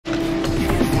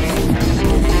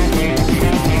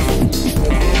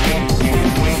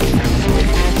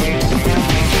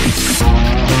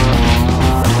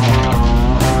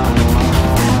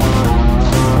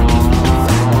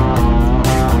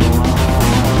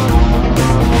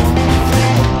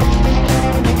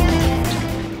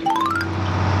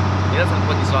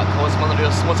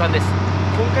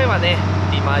ね、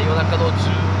今夜中の12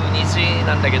時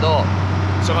なんだけど、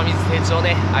ちょが水定置を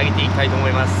ね、上げていきたいと思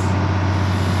います。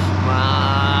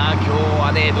まあ、今日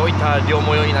はね、どういった漁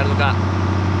模様になるのか、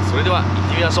それでは行っ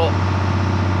てみましょう。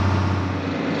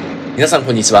皆さん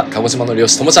こんにちは。鹿児島の漁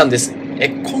師ともちゃんです。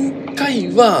今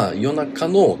回は夜中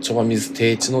のちょが水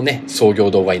定置のね、操業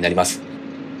動画になります。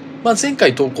前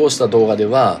回投稿した動画で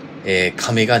は、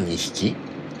亀が2匹。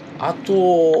あと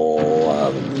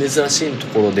は、珍しいと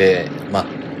ころで、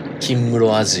金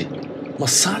室アジ。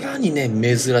さらにね、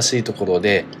珍しいところ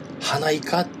で、花イ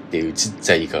カっていうちっ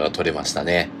ちゃいイカが取れました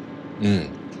ね。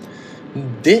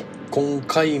で、今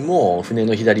回も船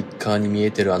の左側に見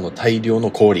えてる大量の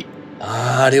氷。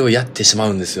あれをやってしま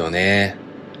うんですよね。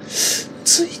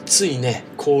ついついね、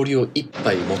氷を一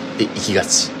杯持っていきが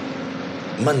ち。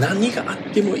何があっ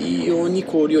てもいいように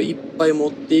氷をいっぱい持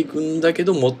っていくんだけ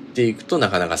ど、持っていくとな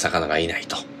かなか魚がいない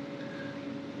と。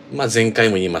前回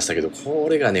も言いましたけど、こ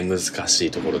れがね、難し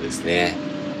いところですね。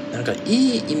なんか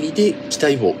いい意味で期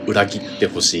待を裏切って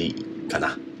ほしいか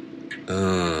な。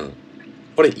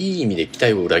これいい意味で期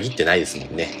待を裏切ってないですも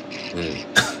んね。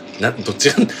ど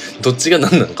っちが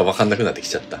何なのか分かんなくなってき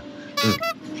ちゃった。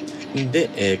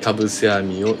で、かぶせ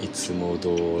網をいつも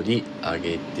通り上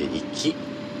げていき、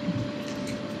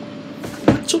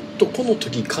ちょっとこの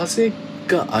時風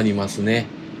がありますね。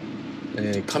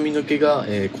髪の毛が、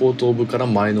後頭部から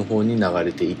前の方に流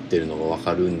れていってるのがわ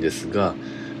かるんですが、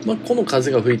この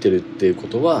風が吹いてるっていうこ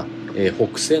とは、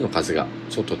北西の風が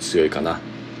ちょっと強いかな。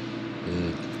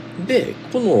で、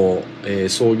この、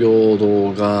操業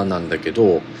動画なんだけ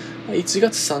ど、1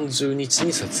月30日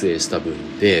に撮影した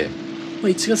分で、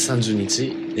1月30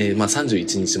日、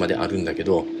31日まであるんだけ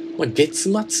ど、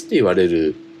月末って言われ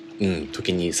る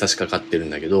時に差し掛かってるん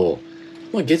だけど、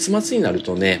月末になる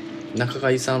とね、仲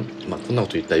買さん、こんなこ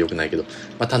と言ったらよくないけど、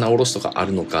棚卸しとかあ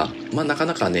るのか、なか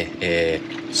なかね、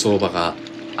相場が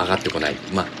上がってこない。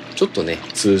ちょっとね、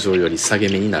通常より下げ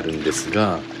目になるんです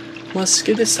が、し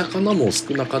けで魚も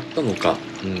少なかったのか、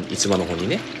市場の方に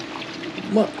ね、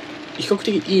比較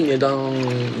的いい値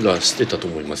段がしてたと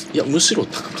思います。いや、むしろ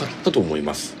高かったと思い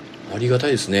ます。ありがた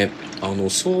いですね。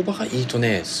相場がいいと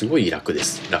ね、すごい楽で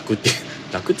す。楽って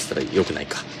言ったら良くない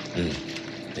か。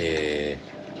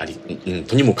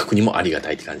とにもかくにもありが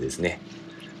たいって感じですね。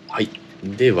はい。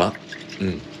では、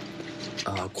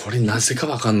これなぜか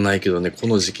わかんないけどね、こ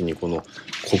の時期にこの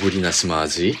小ぶりな島ア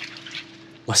ジ。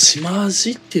島ア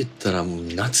ジって言ったらもう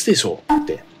夏でしょっ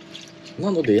て。な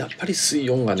ので、やっぱり水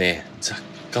温がね、若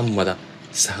干まだ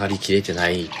下がりきれてな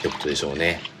いってことでしょう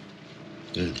ね。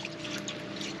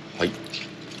はい。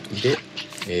で、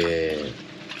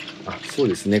そう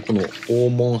ですね。この黄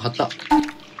門旗。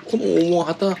この黄門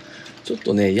旗、ちょっ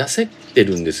とね、痩せて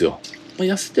るんですよ。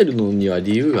痩せてるのには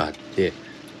理由があって、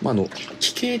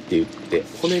奇形って言って、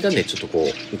骨がね、ちょっとこ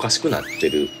う、おかしくなって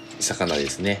る魚で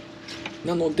すね。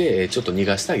なので、ちょっと逃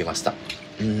がしてあげました。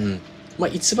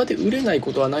市場で売れない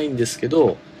ことはないんですけ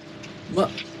ど、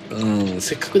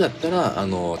せっかくだったら、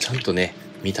ちゃんとね、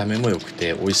見た目も良く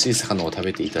て美味しい魚を食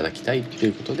べていただきたいってい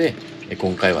うことで、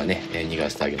今回はね、逃が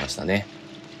してあげましたね。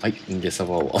はい。で、サ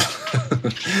バを。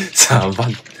サ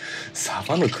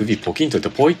バの首ポキンといって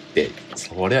ポイって、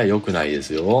そりゃ良くないで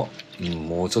すよ。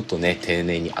もうちょっとね、丁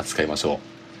寧に扱いましょ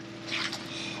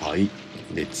う。はい。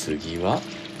で、次は、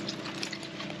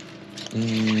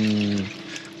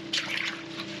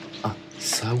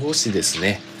サゴシです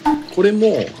ね。これ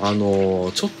も、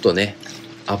ちょっとね、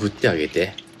炙ってあげ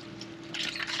て、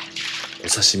お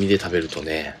刺身で食べると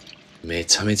ね、め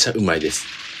ちゃめちゃうまいです。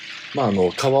皮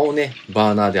をね、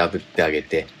バーナーで炙ってあげ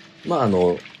て、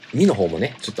身の方も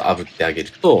ね、ちょっと炙ってあげ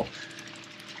ると、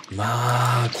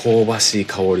香ばしい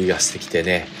香りがしてきて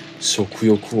ね、食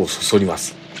欲をそそりま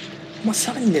す。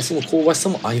さらにね、その香ばしさ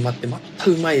も相まってまた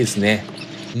うまいですね。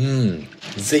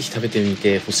ぜひ食べてみ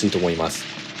てほしいと思います。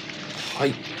は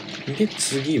い。で、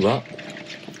次は、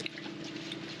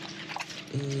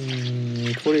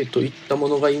これといったも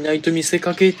のがいないと見せ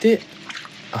かけて、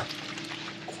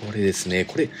これですね。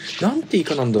これ、なんてイ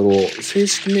カなんだろう。正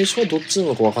式名称はどっちな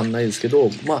のかわかんないですけ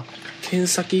ど、ケン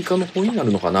サキイカの方にな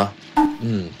るのかな。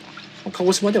鹿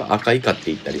児島では赤イカって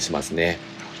言ったりしますね。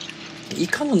イ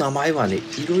カの名前はね、い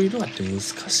ろいろあって難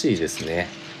しいですね。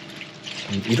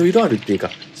いろいろあるっていう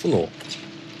か、その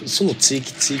地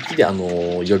域で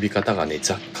呼び方がね、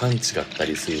若干違った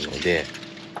りするので、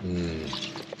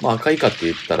赤イカって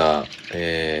言ったら、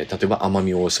例えば奄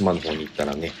美大島の方に行った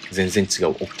らね、全然違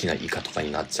う大きなイカとか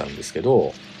になっちゃうんですけ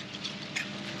ど、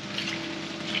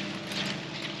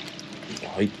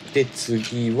はい。で、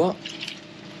次は、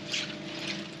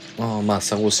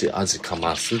サゴシ、アジ、カ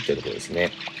マスってところです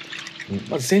ね。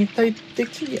全体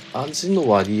的にアジの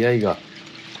割合が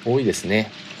多いです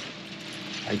ね。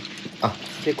はい。あ、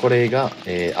で、これが、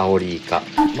アオリイカ。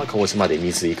まあ、鹿児島で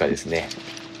水イカですね。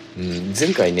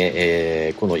前回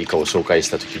ね、このイカを紹介し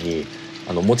た時に、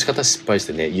持ち方失敗し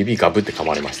てね、指ガブって噛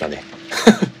まれましたね。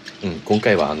今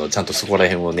回は、ちゃんとそこら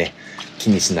辺をね、気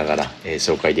にしながら、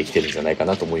紹介できてるんじゃないか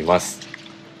なと思います。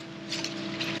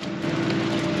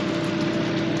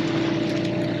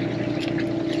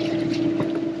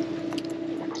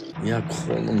いや、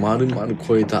この丸々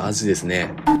超えた味です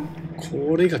ね。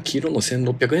これがキロの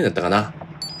1600円だったかな。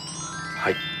は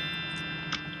い。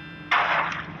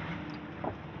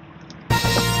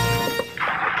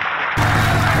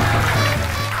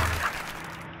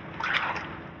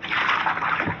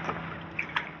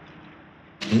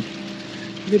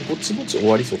で、ぼちぼち終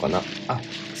わりそうかな。あ、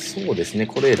そうですね。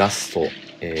これラスト。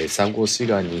サゴシ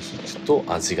が2匹と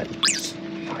アジが1匹。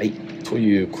はい。と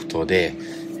いうことで、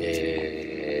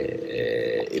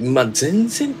まあ、全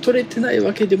然取れてない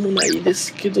わけでもないで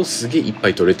すけど、すげえいっぱ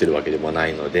い取れてるわけでもな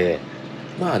いので、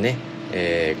まあね、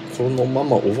このま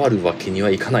ま終わるわけに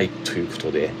はいかないというこ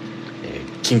とで、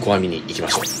金庫網に行きま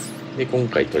しょう。で、今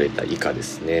回取れたイカで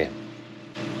すね。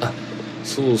あ、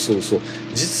そうそうそう。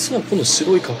実はこの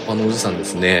白いカッパのおじさんで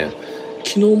すね、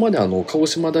昨日まで鹿児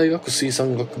島大学水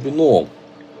産学部の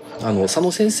佐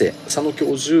野先生、佐野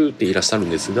教授っていらっしゃるん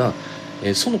ですが、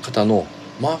その方の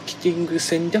マーケティング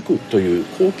戦略という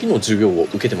後期の授業を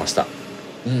受けてました。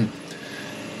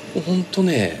ほんと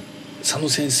ね、佐野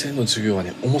先生の授業は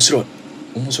ね、面白か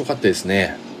ったです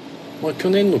ね。まあ、去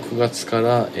年の9月か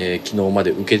ら、昨日まで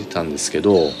受けてたんですけ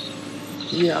ど、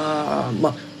いやー、ま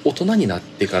あ、大人になっ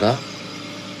てから、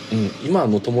今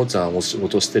ともちゃんお仕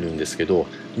事してるんですけど、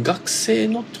学生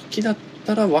の時だっ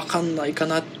たら分かんないか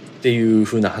なっていう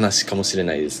風な話かもしれ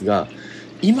ないですが、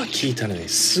今聞いたらね、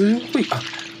すごい、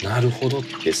なるほどっ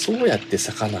て、そうやって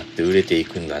魚って売れてい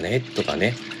くんだねとか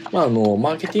ね。まあ、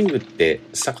マーケティングって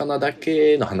魚だ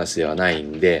けの話ではない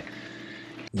んで、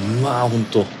まあ本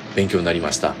当勉強になり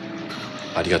ました。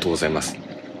ありがとうございます。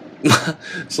まあ、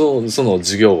その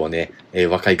授業をね、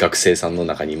若い学生さんの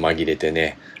中に紛れて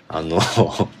ね、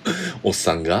おっ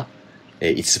さんが、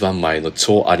一番前の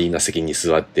超アリーナ席に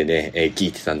座ってね、聞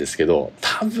いてたんですけど、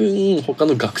多分他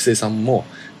の学生さんも、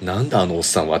なんだあのおっ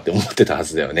さんはって思ってたは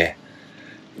ずだよね。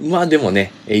まあでも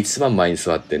ね、一番前に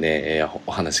座ってね、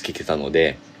お話聞けたの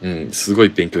で、すごい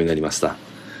勉強になりました。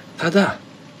ただ、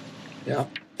やっ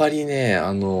ぱりね、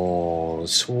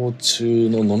焼酎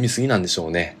の飲みすぎなんでしょ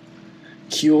うね。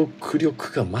記憶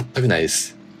力が全くないで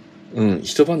す。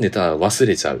一晩寝たら忘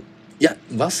れちゃう。いや、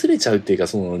忘れちゃうっていうか、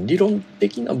その理論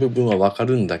的な部分はわか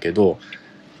るんだけど、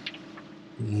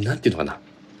なんていうのかな。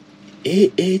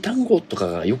英単語とか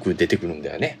がよく出てくるん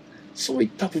だよね。そういっ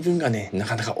た部分がね、な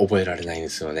かなか覚えられないんで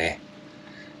すよね。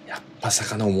やっぱ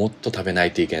魚をもっと食べな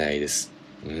いといけないです。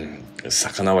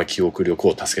魚は記憶力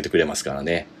を助けてくれますから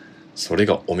ね。それ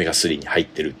がオメガ3に入っ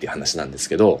てるっていう話なんです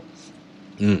けど、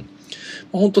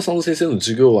本当佐野先生の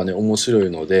授業はね、面白い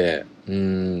ので、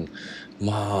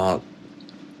まあ、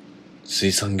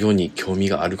水産業に興味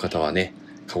がある方はね、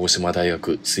鹿児島大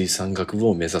学水産学部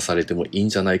を目指されてもいいん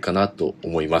じゃないかなと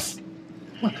思います。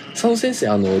佐野先生、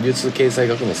流通経済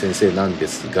学の先生なんで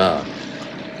すが、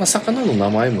魚の名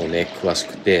前もね、詳し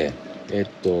くて、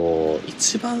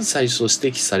一番最初指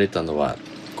摘されたのは、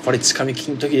これチカミ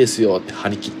金時ですよって張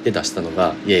り切って出したの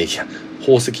が、いやいや、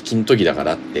宝石金時だか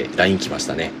らって LINE 来まし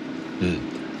たね。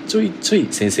ちょいちょい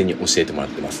先生に教えてもらっ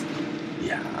てます。い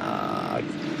や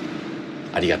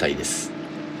ー、ありがたいです。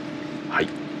はい。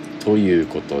という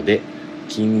ことで、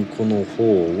金庫の方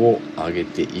を上げ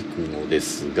ていくので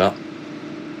すが、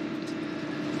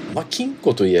金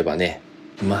庫といえばね、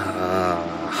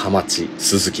ハマチ、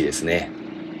スズキですね。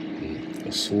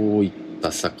そういっ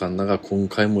た魚が今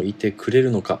回もいてくれ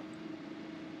るのか。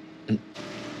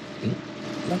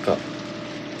なんか、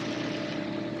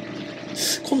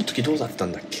この時どうだった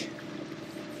んだっけ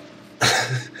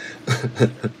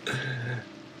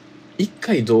一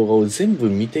回動画を全部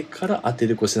見てから当て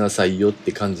るこしなさいよっ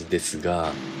て感じです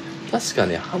が、確か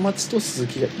ね、ハマチとスズ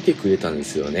キがいてくれたんで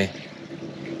すよね。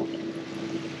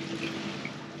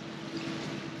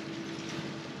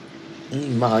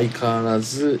相変わら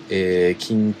ず、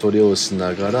筋トレをし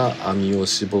ながら網を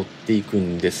絞っていく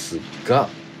んですが、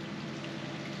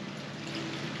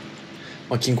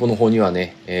金庫の方には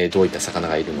ね、どういった魚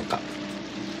がいるのか、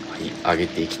上げ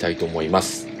ていきたいと思いま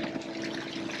す。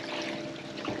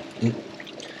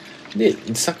で、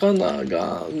魚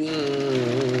が、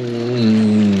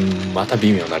また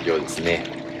微妙な量ですね。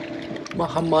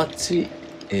ハマチ、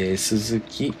スズ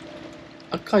キ、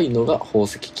赤いのが宝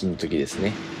石金時です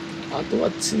ね。あと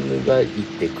はチヌがい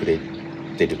てくれ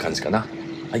てる感じかな。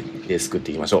はい。すくっ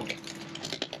ていきましょう。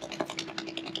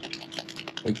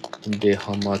で、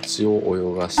ハマチ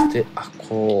を泳がして、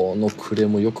このクレ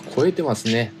もよく超えてます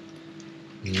ね。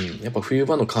やっぱ冬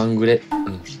場の寒グレ。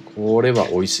これは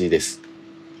美味しいです。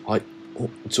はい。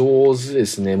上手で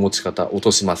すね。持ち方。落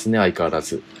としますね。相変わら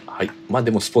ず。はい。まあで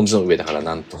もスポンジの上だから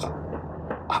なんとか。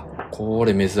こ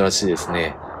れ珍しいです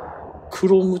ね。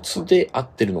黒ムツで合っ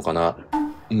てるのかな。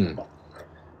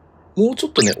もうちょ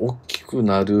っとね、大きく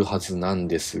なるはずなん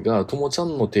ですが、ともちゃ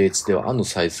んの定置では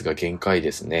サイズが限界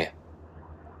ですね。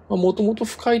もともと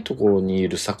深いところにい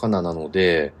る魚なの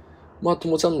で、と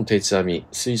もちゃんの定置網、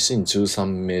水深13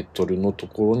メートルのと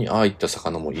ころにああいった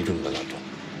魚もいるんだなと。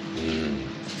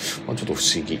ちょっと不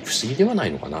思議ではな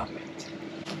いのかな。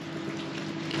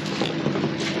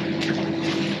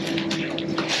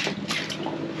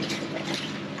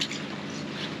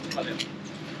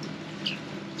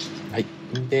はい。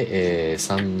で、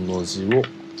3の字を、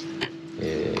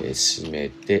締め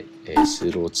て、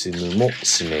白チヌも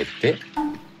締めて、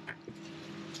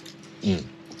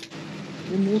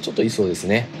もうちょっといそうです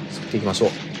ね。作っていきましょ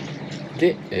う。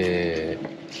で、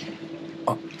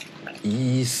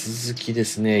いいスズキで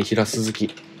すね。平スズキ。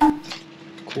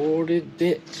これ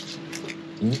で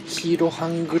2キロ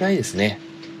半ぐらいですね。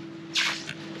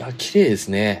綺麗です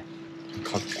ね。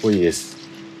かっこいいです。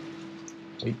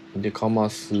はい。で、カマ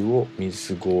スを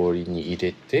水氷に入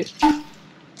れて、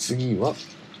次は、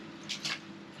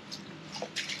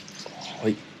は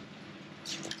い。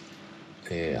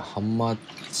ハマ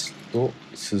チと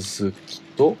スズキ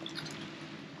と、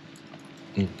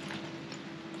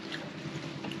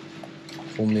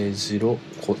米白、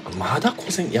まだ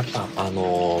小鮮、やっぱ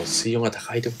水温が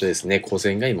高いということですね。小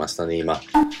鮮がいましたね、今。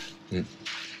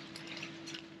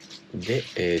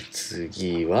で、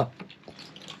次は、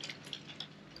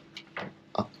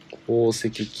宝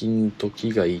石金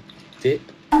時がいって、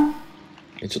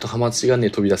ちょっとハマチがね、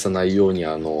飛び出さないように、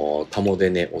タモで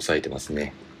ね、押さえてます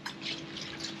ね。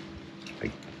は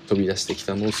い。飛び出してき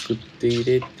たのをすくって入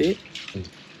れて、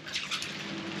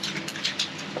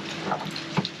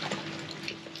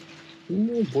も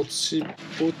うぼちぼ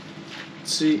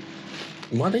ち、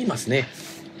まだいますね。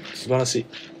素晴らし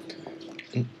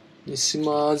い。で、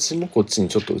島味もこっちに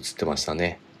ちょっと映ってました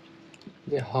ね。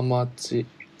で、ハマチ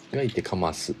がいてカ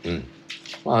マス。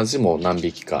味も何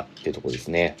匹かってとこです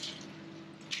ね。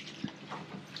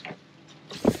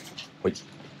はい。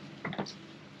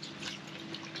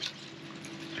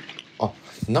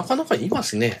なかなかいま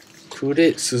すね。ク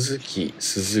レ、スズキ、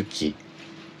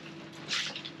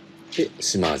で、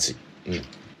島味。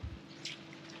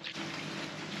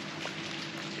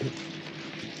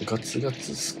ガツガ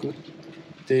ツすくっ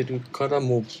てるから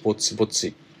もうぼちぼ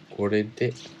ち。これ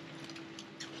で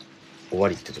終わ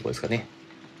りってとこですかね。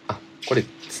これ、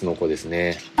スノコです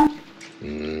ね。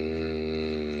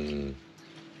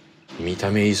見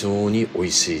た目以上に美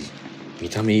味しい。見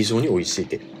た目以上に美味しいっ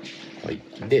て。はい。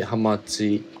で、ハマ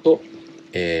チと、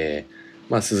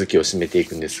スズキを締めてい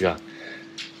くんですが、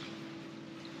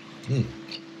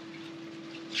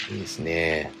いいです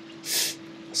ね。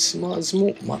島味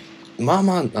も、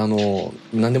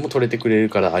何でも取れてくれる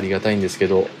からありがたいんですけ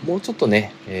ど、もうちょっと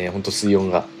ね、ほんと水温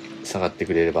が下がって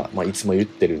くれれば、いつも言っ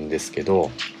てるんですけ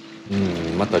ど、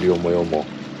また量も良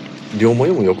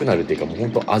くなるっていうか、もうほ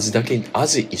んと味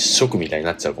一色みたいに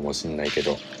なっちゃうかもしれないけ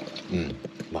ど、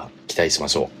期待しま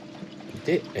しょう。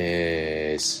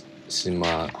で、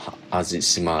島味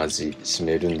締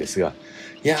めるんですが、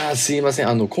いやーすいませ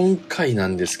ん、今回な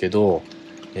んですけど、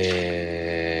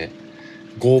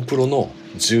GoPro の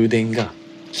充電が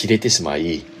切れてしま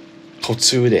い、途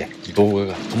中で動画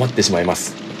が止まってしまいま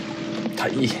す。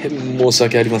大変申し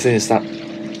訳ありませんでした。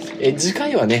次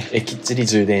回はね、きっちり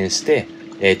充電して、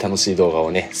楽しい動画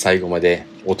をね、最後まで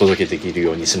お届けできる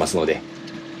ようにしますので、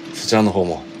そちらの方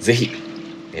もぜひ、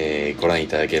ご覧い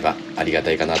ただければありが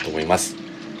たいかなと思います。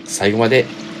最後まで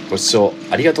ご視聴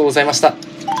ありがとうございました。